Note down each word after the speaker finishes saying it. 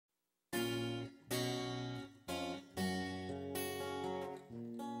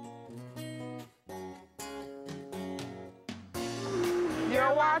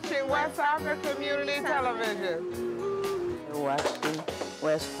You're watching West Hartford Community Television. You're watching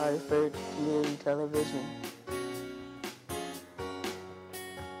West Hartford Community Television.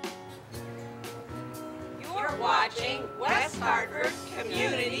 You're watching West Hartford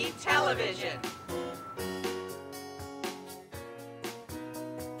Community Television.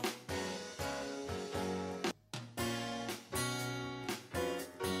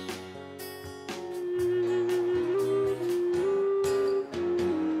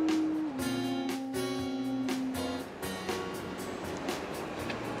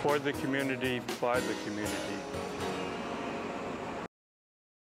 For the community, by the community.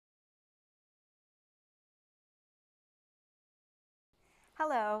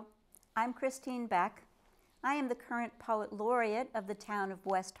 Hello, I'm Christine Beck. I am the current Poet Laureate of the town of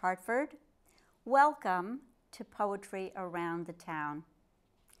West Hartford. Welcome to Poetry Around the Town.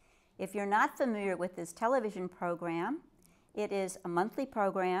 If you're not familiar with this television program, it is a monthly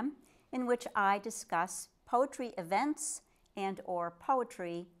program in which I discuss poetry events and/or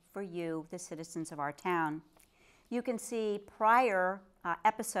poetry for you, the citizens of our town. You can see prior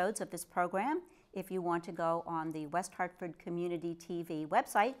episodes of this program if you want to go on the West Hartford Community TV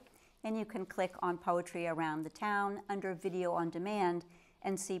website, and you can click on Poetry Around the Town under Video on Demand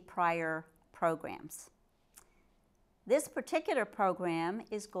and see prior programs. This particular program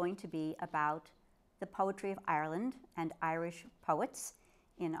is going to be about the poetry of Ireland and Irish poets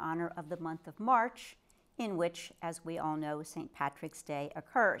in honor of the month of March, in which, as we all know, St. Patrick's Day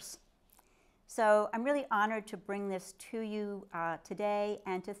occurs. So I'm really honored to bring this to you today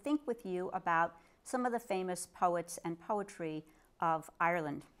and to think with you about some of the famous poets and poetry of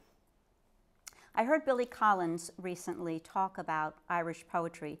Ireland. I heard Billy Collins recently talk about Irish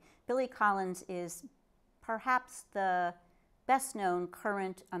poetry. Billy Collins is perhaps the best-known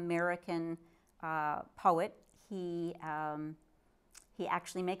current American poet. He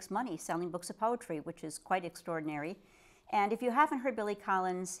actually makes money selling books of poetry, which is quite extraordinary. And if you haven't heard Billy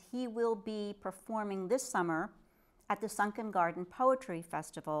Collins, he will be performing this summer at the Sunken Garden Poetry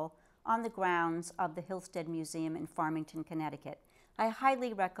Festival on the grounds of the Hillstead Museum in Farmington, Connecticut. I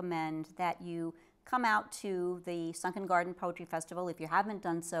highly recommend that you come out to the Sunken Garden Poetry Festival if you haven't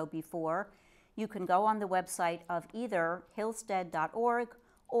done so before. You can go on the website of either hillstead.org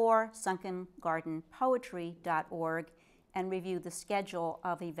or sunkengardenpoetry.org and review the schedule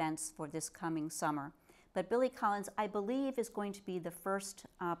of events for this coming summer. But Billy Collins, I believe, is going to be the first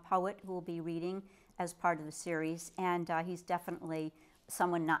poet who will be reading as part of the series, and he's definitely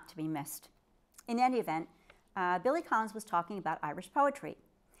someone not to be missed. In any event, Billy Collins was talking about Irish poetry,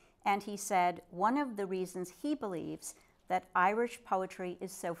 and he said one of the reasons he believes that Irish poetry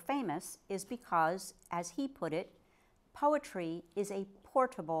is so famous is because, as he put it, poetry is a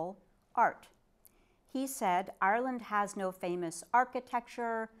portable art. He said Ireland has no famous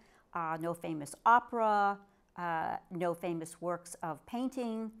architecture, no famous opera, no famous works of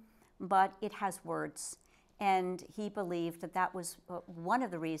painting, but it has words. And he believed that that was one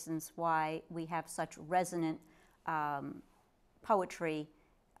of the reasons why we have such resonant poetry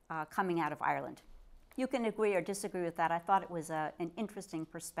coming out of Ireland. You can agree or disagree with that. I thought it was an interesting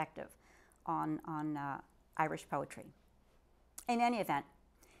perspective on Irish poetry. In any event,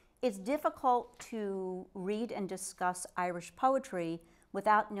 it's difficult to read and discuss Irish poetry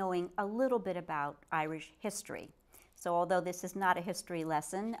without knowing a little bit about Irish history. So although this is not a history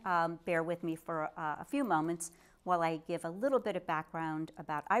lesson, bear with me for a few moments while I give a little bit of background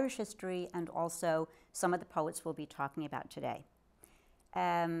about Irish history and also some of the poets we'll be talking about today.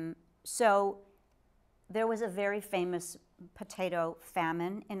 So there was a very famous potato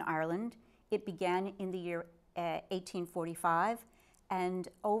famine in Ireland. It began in the year 1845, and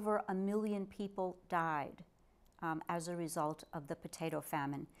over 1 million people died as a result of the potato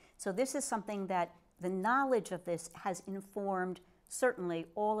famine. So this is something that the knowledge of this has informed certainly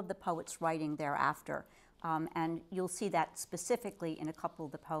all of the poets writing thereafter. And you'll see that specifically in a couple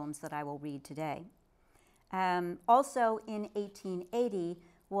of the poems that I will read today. Also in 1880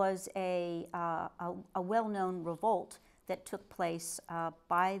 was a well-known revolt that took place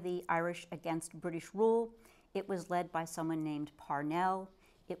by the Irish against British rule. It was led by someone named Parnell.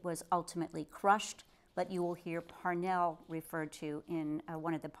 It was ultimately crushed, but you will hear Parnell referred to in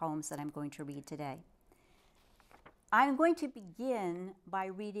one of the poems that I'm going to read today. I'm going to begin by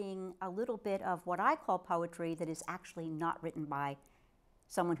reading a little bit of what I call poetry that is actually not written by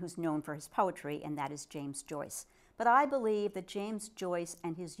someone who's known for his poetry, and that is James Joyce. But I believe that James Joyce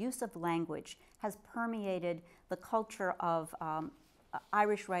and his use of language has permeated the culture of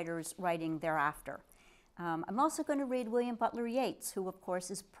Irish writers writing thereafter. I'm also going to read William Butler Yeats, who of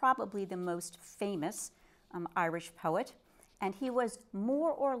course is probably the most famous Irish poet. and he was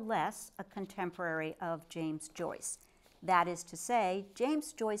more or less a contemporary of James Joyce. That is to say,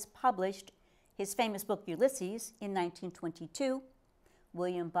 James Joyce published his famous book Ulysses in 1922.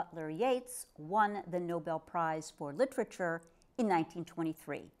 William Butler Yeats won the Nobel Prize for Literature in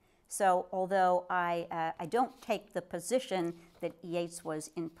 1923. So although I don't take the position that Yeats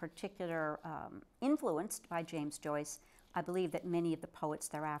was in particular influenced by James Joyce, I believe that many of the poets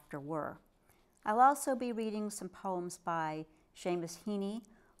thereafter were. I'll also be reading some poems by Seamus Heaney,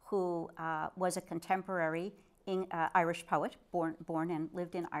 who was a contemporary Irish poet, born and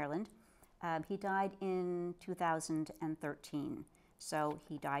lived in Ireland. He died in 2013, so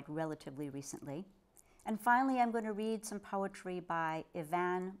he died relatively recently. And finally, I'm going to read some poetry by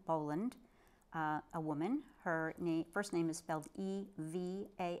Evan Boland, a woman. Her first name is spelled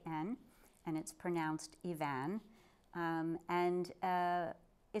E-V-A-N, and it's pronounced Evan.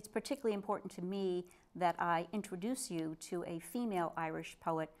 It's particularly important to me that I introduce you to a female Irish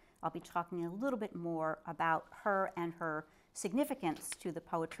poet. I'll be talking a little bit more about her and her significance to the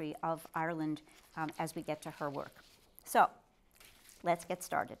poetry of Ireland as we get to her work. So, let's get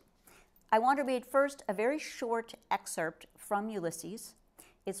started. I want to read first a very short excerpt from Ulysses.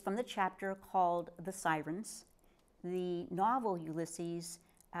 It's from the chapter called The Sirens. The novel Ulysses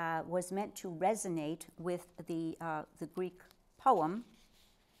was meant to resonate with the Greek poem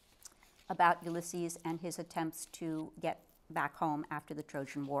about Ulysses and his attempts to get back home after the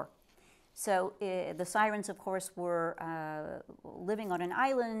Trojan War. So the Sirens, of course, were living on an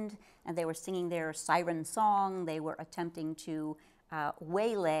island, and they were singing their siren song. They were attempting to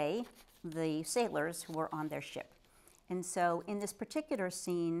waylay the sailors who were on their ship. And so in this particular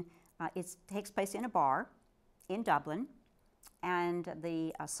scene, it takes place in a bar in Dublin, and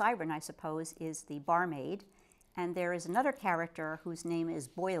the siren, I suppose, is the barmaid. And there is another character whose name is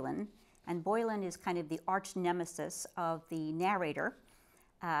Boylan, and Boylan is kind of the arch nemesis of the narrator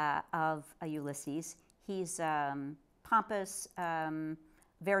of Ulysses. He's pompous,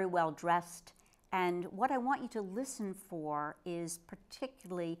 very well dressed, and what I want you to listen for is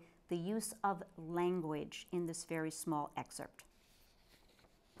particularly the use of language in this very small excerpt.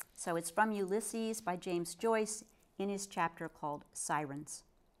 So it's from Ulysses by James Joyce in his chapter called Sirens.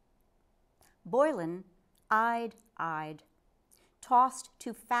 Boylan eyed, tossed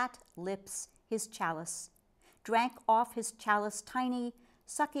to fat lips his chalice, drank off his chalice tiny,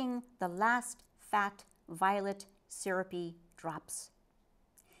 sucking the last fat, violet, syrupy drops.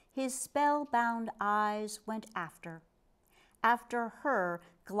 His spellbound eyes went after her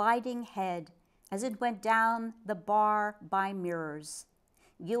gliding head as it went down the bar by mirrors,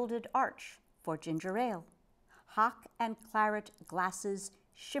 gilded arch for ginger ale, hock and claret glasses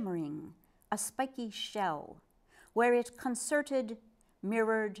shimmering, a spiky shell, where it concerted,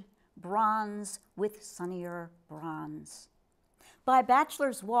 mirrored, bronze with sunnier bronze. By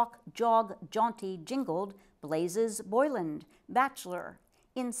Bachelor's Walk, jog, jaunty, jingled, blazes Boyland, bachelor,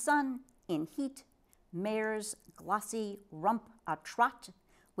 in sun, in heat, mare's glossy rump a trot,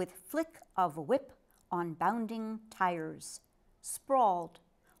 with flick of whip on bounding tires, sprawled,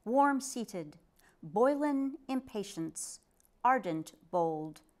 warm-seated, Boylan impatience, ardent,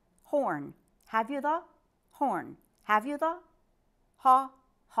 bold, horn, have you the? Horn, have you the? Ha,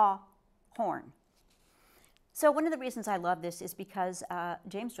 ha, horn. So one of the reasons I love this is because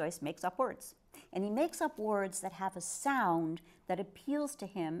James Joyce makes up words. And he makes up words that have a sound that appeals to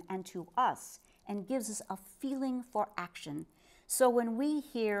him and to us and gives us a feeling for action. So when we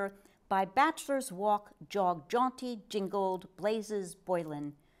hear, by Bachelor's Walk, jog, jaunty, jingled, blazes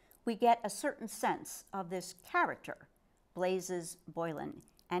Boylan, we get a certain sense of this character, Blazes Boylan,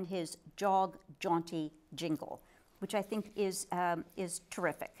 and his jog, jaunty, jingle, which I think is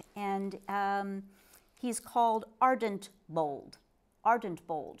terrific. And he's called ardent, bold,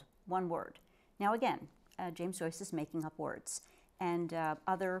 one word. Now again, James Joyce is making up words, and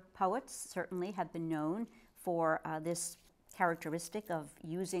other poets certainly have been known for this characteristic of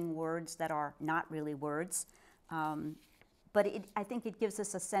using words that are not really words. But I think it gives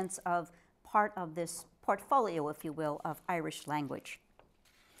us a sense of part of this portfolio, if you will, of Irish language.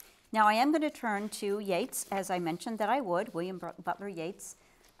 Now I am going to turn to Yeats, as I mentioned that I would, William Butler Yeats.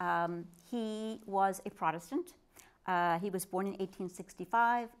 He was a Protestant. He was born in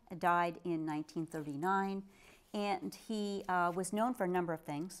 1865, died in 1939, and he was known for a number of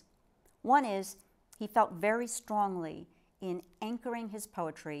things. One is he felt very strongly in anchoring his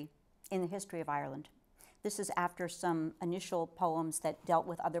poetry in the history of Ireland. This is after some initial poems that dealt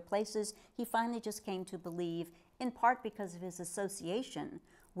with other places. He finally just came to believe, in part because of his association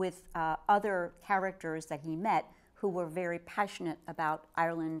with other characters that he met who were very passionate about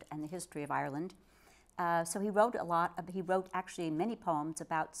Ireland and the history of Ireland. So he wrote a lot. He wrote actually many poems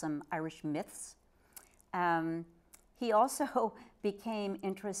about some Irish myths. He also became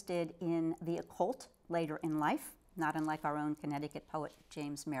interested in the occult later in life, not unlike our own Connecticut poet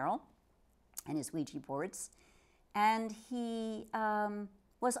James Merrill and his Ouija boards. And he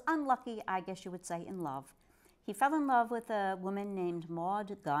was unlucky, I guess you would say, in love. He fell in love with a woman named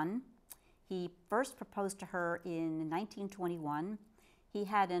Maud Gunn. He first proposed to her in 1921. He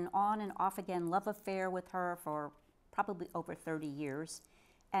had an on and off again love affair with her for probably over 30 years,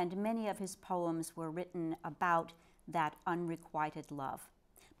 and many of his poems were written about that unrequited love.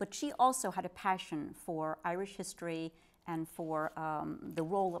 But she also had a passion for Irish history and for the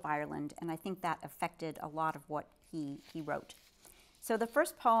role of Ireland, and I think that affected a lot of what he wrote. So the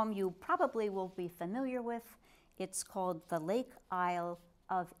first poem you probably will be familiar with. It's called The Lake Isle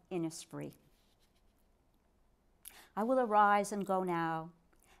of Innisfree. I will arise and go now,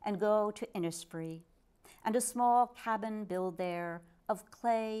 and go to Innisfree, and a small cabin build there, of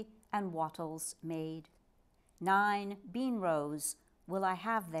clay and wattles made. 9 bean rows will I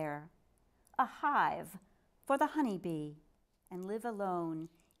have there, a hive for the honey bee, and live alone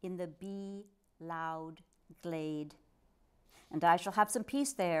in the bee-loud glade. And I shall have some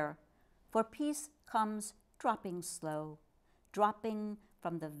peace there, for peace comes dropping slow, dropping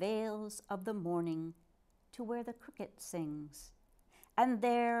from the vales of the morning to where the cricket sings. And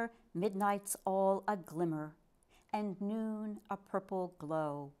there midnight's all a glimmer, and noon a purple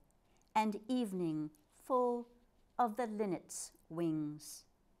glow, and evening full of the linnet's wings.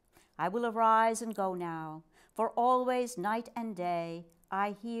 I will arise and go now, for always night and day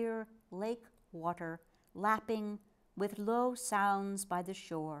I hear lake water lapping with low sounds by the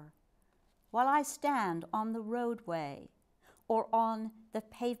shore, while I stand on the roadway or on the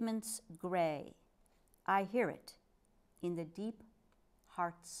pavement's gray. I hear it in the deep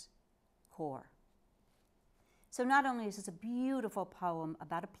heart's core. So not only is this a beautiful poem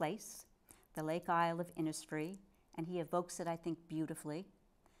about a place, the Lake Isle of Innisfree, and he evokes it, I think, beautifully,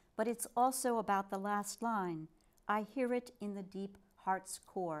 but it's also about the last line, I hear it in the deep heart's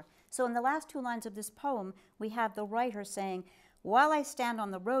core. So in the last 2 lines of this poem, we have the writer saying, while I stand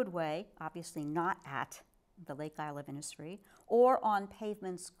on the roadway, obviously not at the Lake Isle of Innisfree, or on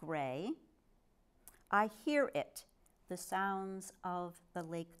pavement's gray, I hear it, the sounds of the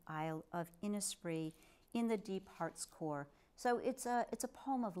Lake Isle of Innisfree in the deep heart's core. So it's a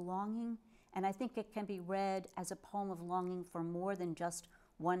poem of longing, and I think it can be read as a poem of longing for more than just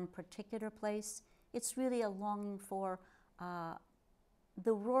one particular place. It's really a longing for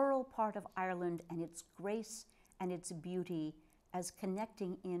the rural part of Ireland and its grace and its beauty as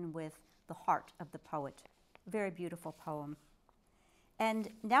connecting in with the heart of the poet. Very beautiful poem. And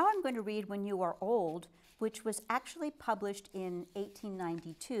now I'm going to read When You Are Old, which was actually published in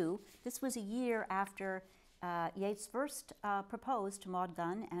 1892. This was a year after Yeats first proposed to Maud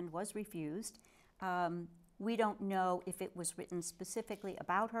Gunn and was refused. We don't know if it was written specifically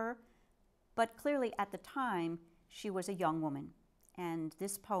about her, but clearly at the time she was a young woman. And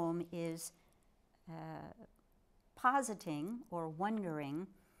this poem is positing or wondering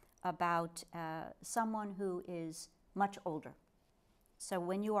about someone who is much older. So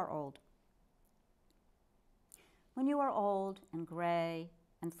when you are old. When you are old and gray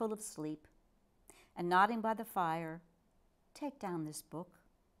and full of sleep and nodding by the fire, take down this book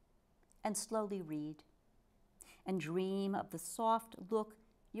and slowly read and dream of the soft look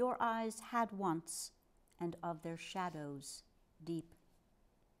your eyes had once and of their shadows deep.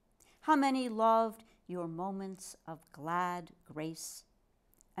 How many loved your moments of glad grace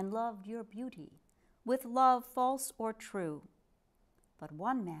and loved your beauty with love false or true. But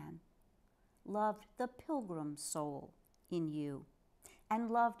one man loved the pilgrim soul in you and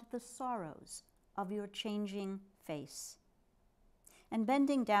loved the sorrows of your changing face. And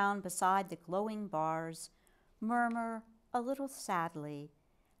bending down beside the glowing bars, murmur a little sadly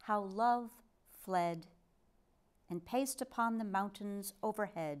how love fled and paced upon the mountains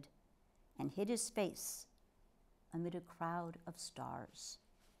overhead and hid his face amid a crowd of stars.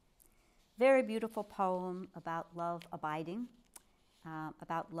 Very beautiful poem about love abiding,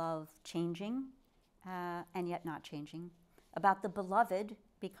 about love changing and yet not changing, about the beloved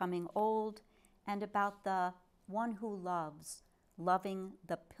becoming old, and about the one who loves, loving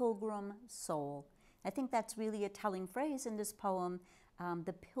the pilgrim soul. I think that's really a telling phrase in this poem,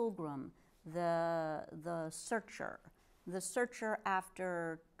 the pilgrim, the searcher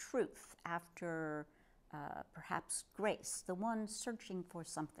after truth, after perhaps grace, the one searching for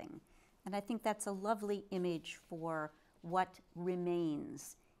something. And I think that's a lovely image for what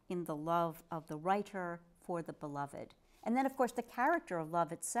remains in the love of the writer for the beloved. And then, of course, the character of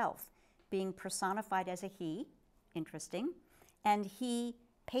love itself being personified as a he, interesting, and he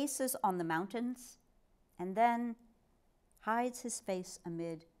paces on the mountains and then hides his face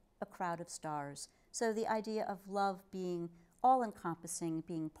amid a crowd of stars. So the idea of love being all-encompassing,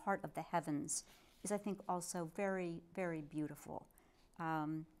 being part of the heavens, is, I think, also very, very beautiful.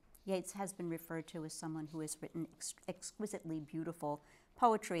 Yeats has been referred to as someone who has written exquisitely beautiful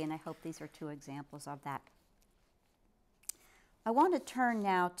poetry, and I hope these are two examples of that. I want to turn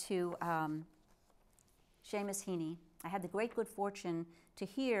now to Seamus Heaney. I had the great good fortune to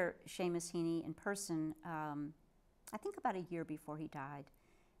hear Seamus Heaney in person, I think about a year before he died.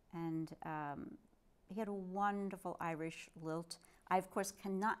 And he had a wonderful Irish lilt. I, of course,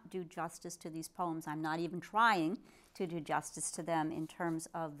 cannot do justice to these poems. I'm not even trying to do justice to them in terms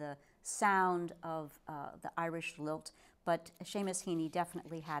of the sound of the Irish lilt, but Seamus Heaney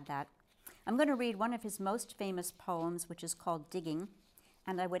definitely had that. I'm going to read one of his most famous poems, which is called Digging,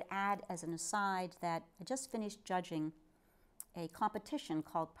 and I would add as an aside that I just finished judging a competition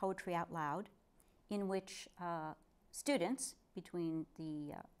called Poetry Out Loud, in which students between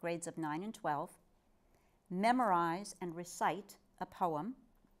the grades of 9 and 12 memorize and recite a poem.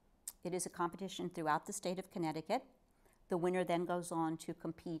 It is a competition throughout the state of Connecticut. The winner then goes on to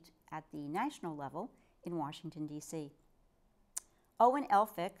compete at the national level in Washington, D.C. Owen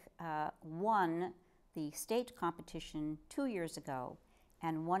Elphick won the state competition 2 years ago,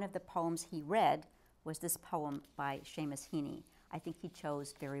 and one of the poems he read was this poem by Seamus Heaney. I think he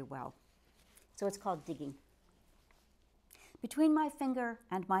chose very well. So it's called Digging. Between my finger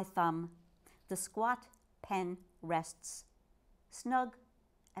and my thumb, the squat pen rests, snug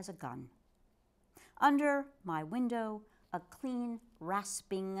as a gun. Under my window, a clean,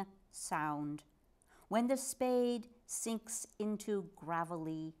 rasping sound when the spade sinks into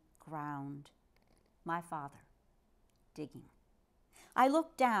gravelly ground. My father, digging. I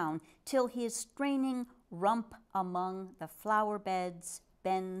look down till his straining rump among the flower beds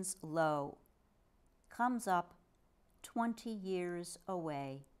bends low, comes up 20 years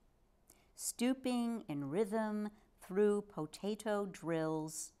away, stooping in rhythm through potato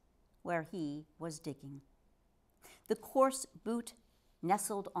drills where he was digging. The coarse boot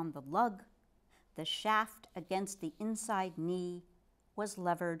nestled on the lug, the shaft against the inside knee was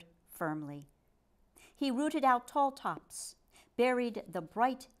levered firmly. He rooted out tall tops, buried the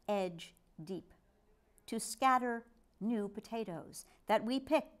bright edge deep, to scatter new potatoes that we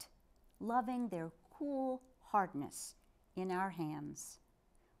picked, loving their cool hardness in our hands.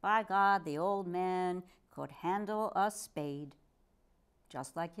 By God, the old man could handle a spade,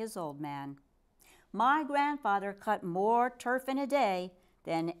 just like his old man. My grandfather cut more turf in a day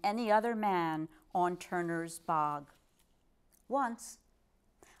than any other man on Turner's Bog. Once,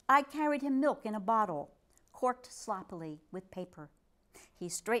 I carried him milk in a bottle, corked sloppily with paper. He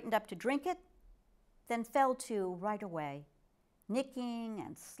straightened up to drink it, then fell to right away, nicking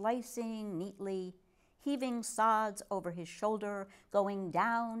and slicing neatly, heaving sods over his shoulder, going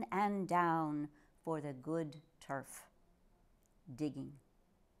down and down for the good turf, digging.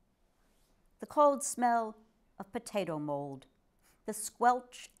 The cold smell of potato mold, the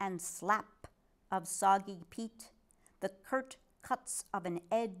squelch and slap of soggy peat, the curt cuts of an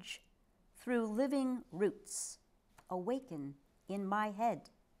edge through living roots awaken in my head.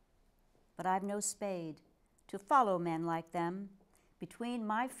 But I've no spade to follow men like them. Between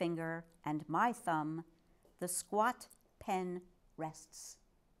my finger and my thumb, the squat pen rests.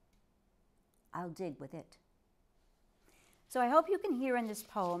 I'll dig with it. So I hope you can hear in this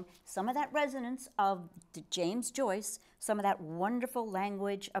poem some of that resonance of James Joyce, some of that wonderful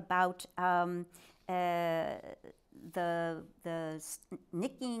language about the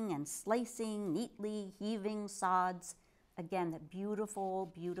nicking and slicing, neatly heaving sods. Again, that beautiful,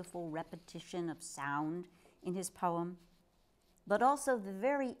 beautiful repetition of sound in his poem. But also the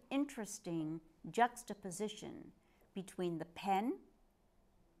very interesting juxtaposition between the pen,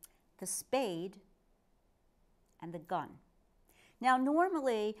 the spade, and the gun. Now,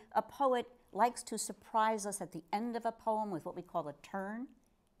 normally, a poet likes to surprise us at the end of a poem with what we call a turn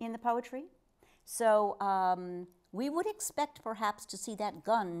in the poetry. So we would expect perhaps to see that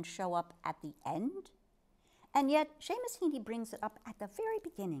gun show up at the end. And yet, Seamus Heaney brings it up at the very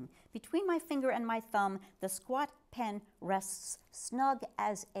beginning. Between my finger and my thumb, the squat pen rests snug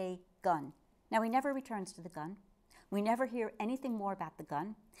as a gun. Now, he never returns to the gun. We never hear anything more about the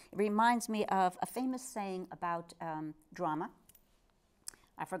gun. It reminds me of a famous saying about drama.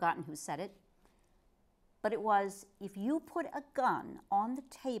 I've forgotten who said it. But it was, if you put a gun on the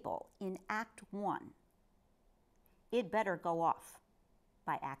table in Act 1, it better go off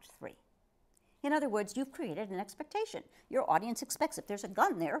by Act 3. In other words, you've created an expectation. Your audience expects if there's a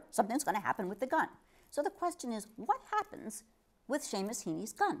gun there, something's going to happen with the gun. So the question is, what happens with Seamus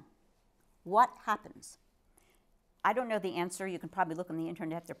Heaney's gun? What happens? I don't know the answer. You can probably look on the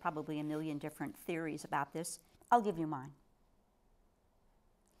internet. There are probably a million different theories about this. I'll give you mine.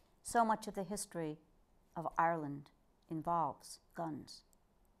 So much of the history of Ireland involves guns.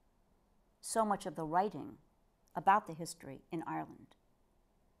 So much of the writing about the history in Ireland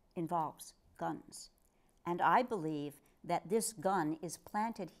involves guns. And I believe that this gun is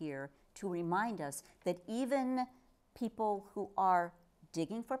planted here to remind us that even people who are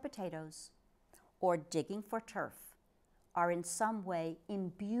digging for potatoes or digging for turf are in some way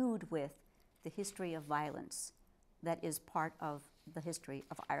imbued with the history of violence that is part of the history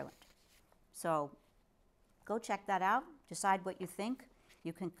of Ireland. So go check that out, decide what you think.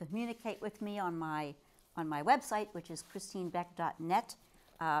 You can communicate with me on my website, which is christinebeck.net.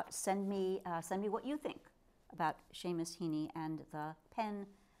 Send me what you think about Seamus Heaney and the pen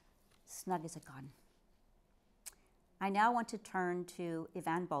snug as a gun. I now want to turn to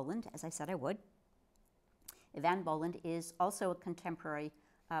Evan Boland, as I said I would. Evan Boland is also a contemporary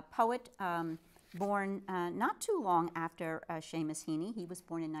poet, born not too long after Seamus Heaney. He was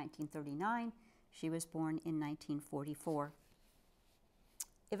born in 1939. She was born in 1944.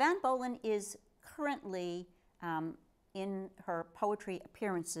 Evan Boland is currently in her poetry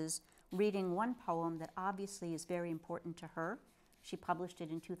appearances reading one poem that obviously is very important to her. She published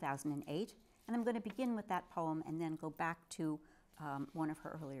it in 2008, and I'm going to begin with that poem and then go back to one of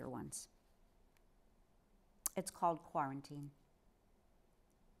her earlier ones. It's called Quarantine.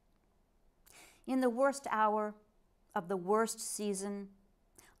 In the worst hour of the worst season,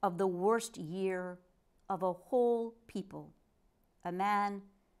 of the worst year, of a whole people, a man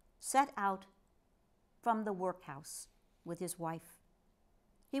set out from the workhouse with his wife.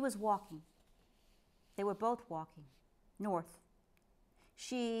 He was walking. They were both walking north.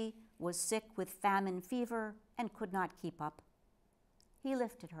 She was sick with famine fever and could not keep up. He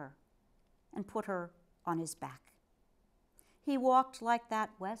lifted her and put her on his back. He walked like that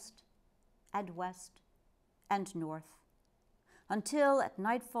west and north, until at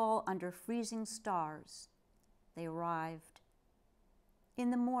nightfall under freezing stars they arrived. In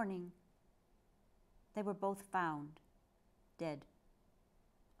the morning they were both found dead,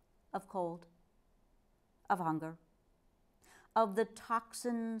 of cold, of hunger, of the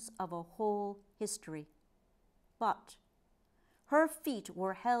toxins of a whole history. But her feet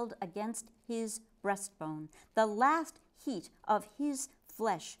were held against his breastbone. The last heat of his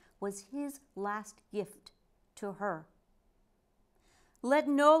flesh was his last gift to her. Let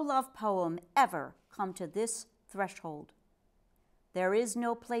no love poem ever come to this threshold. There is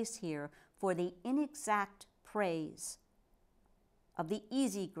no place here for the inexact praise of the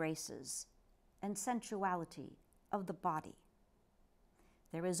easy graces and sensuality of the body.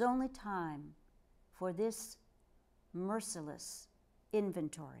 There is only time for this merciless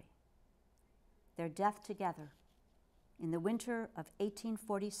inventory. Their death together in the winter of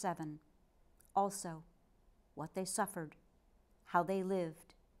 1847, also what they suffered, how they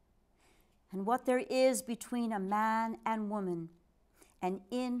lived, and what there is between a man and woman, and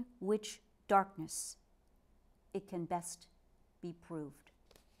in which darkness it can best be proved.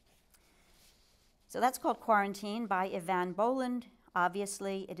 So that's called Quarantine by Evan Boland.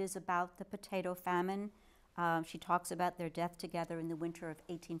 Obviously, it is about the potato famine. She talks about their death together in the winter of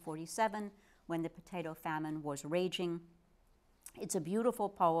 1847 when the potato famine was raging. It's a beautiful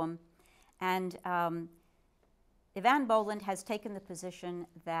poem, and Evan Boland has taken the position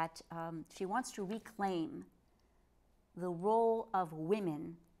that she wants to reclaim the role of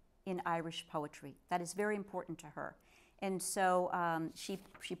women in Irish poetry. That is very important to her. And so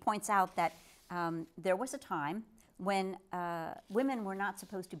she points out that there was a time when women were not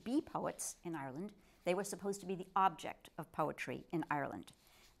supposed to be poets in Ireland. They were supposed to be the object of poetry in Ireland.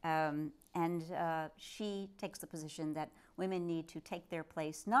 And she takes the position that women need to take their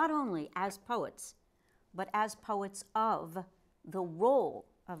place not only as poets, but as poets of the role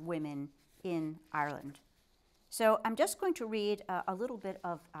of women in Ireland. So I'm just going to read a little bit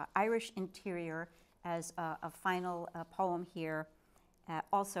of Irish Interior as a final poem here,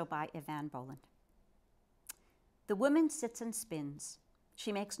 also by Evan Boland. The woman sits and spins.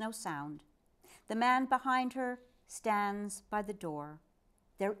 She makes no sound. The man behind her stands by the door.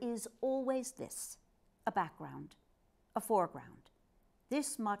 There is always this, a background, a foreground.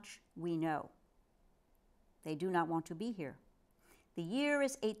 This much we know. They do not want to be here. The year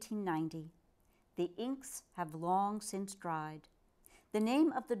is 1890. The inks have long since dried. The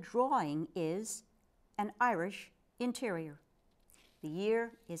name of the drawing is An Irish Interior. The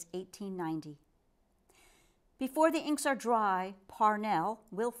year is 1890. Before the inks are dry, Parnell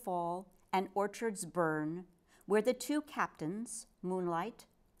will fall and orchards burn, where the two captains, Moonlight,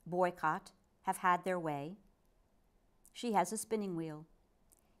 Boycott, have had their way. She has a spinning wheel.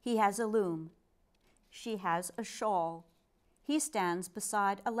 He has a loom. She has a shawl. He stands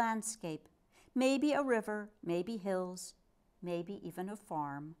beside a landscape, maybe a river, maybe hills, maybe even a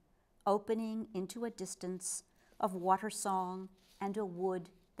farm, opening into a distance of water song and a wood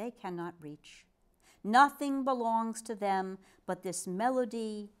they cannot reach. Nothing belongs to them but this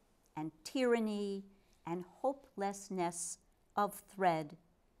melody and tyranny and hopelessness of thread,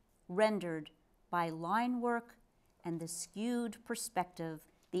 rendered by line work and the skewed perspective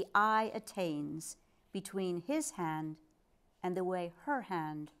the eye attains between his hand and the way her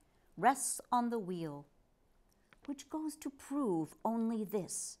hand rests on the wheel, which goes to prove only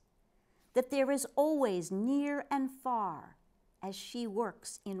this, that there is always near and far as she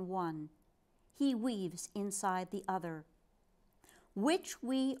works in one, he weaves inside the other. Which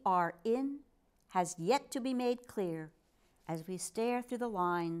we are in has yet to be made clear as we stare through the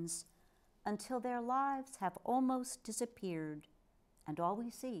lines until their lives have almost disappeared, and all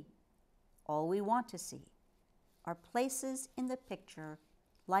we see, all we want to see, are places in the picture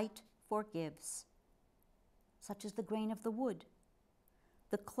light forgives, such as the grain of the wood,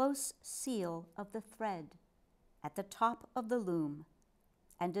 the close seal of the thread at the top of the loom,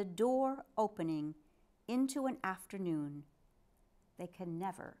 and a door opening into an afternoon they can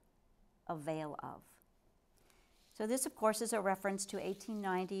never avail of. So this, of course, is a reference to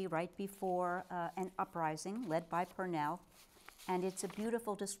 1890, right before an uprising led by Parnell, and it's a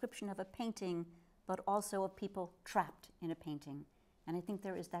beautiful description of a painting, but also of people trapped in a painting. And I think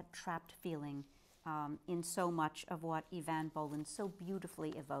there is that trapped feeling in so much of what Evan Boland so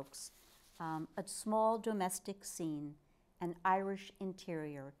beautifully evokes. A small domestic scene, an Irish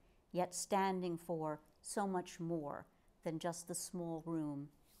interior, yet standing for so much more than just the small room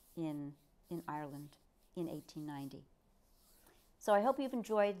in Ireland in 1890. So I hope you've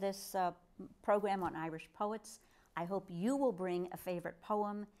enjoyed this program on Irish poets. I hope you will bring a favorite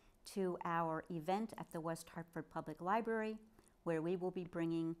poem to our event at the West Hartford Public Library, where we will be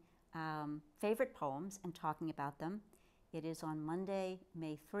bringing favorite poems and talking about them. It is on Monday,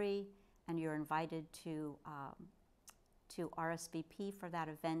 May 3, and you're invited to RSVP for that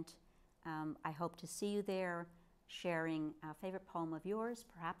event. I hope to see you there, sharing a favorite poem of yours,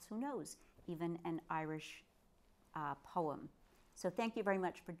 perhaps, who knows, even an Irish poem. So thank you very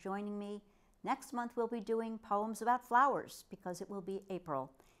much for joining me. Next month we'll be doing poems about flowers because it will be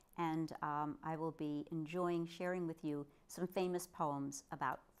April, and I will be enjoying sharing with you some famous poems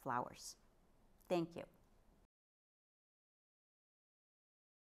about flowers. Thank you.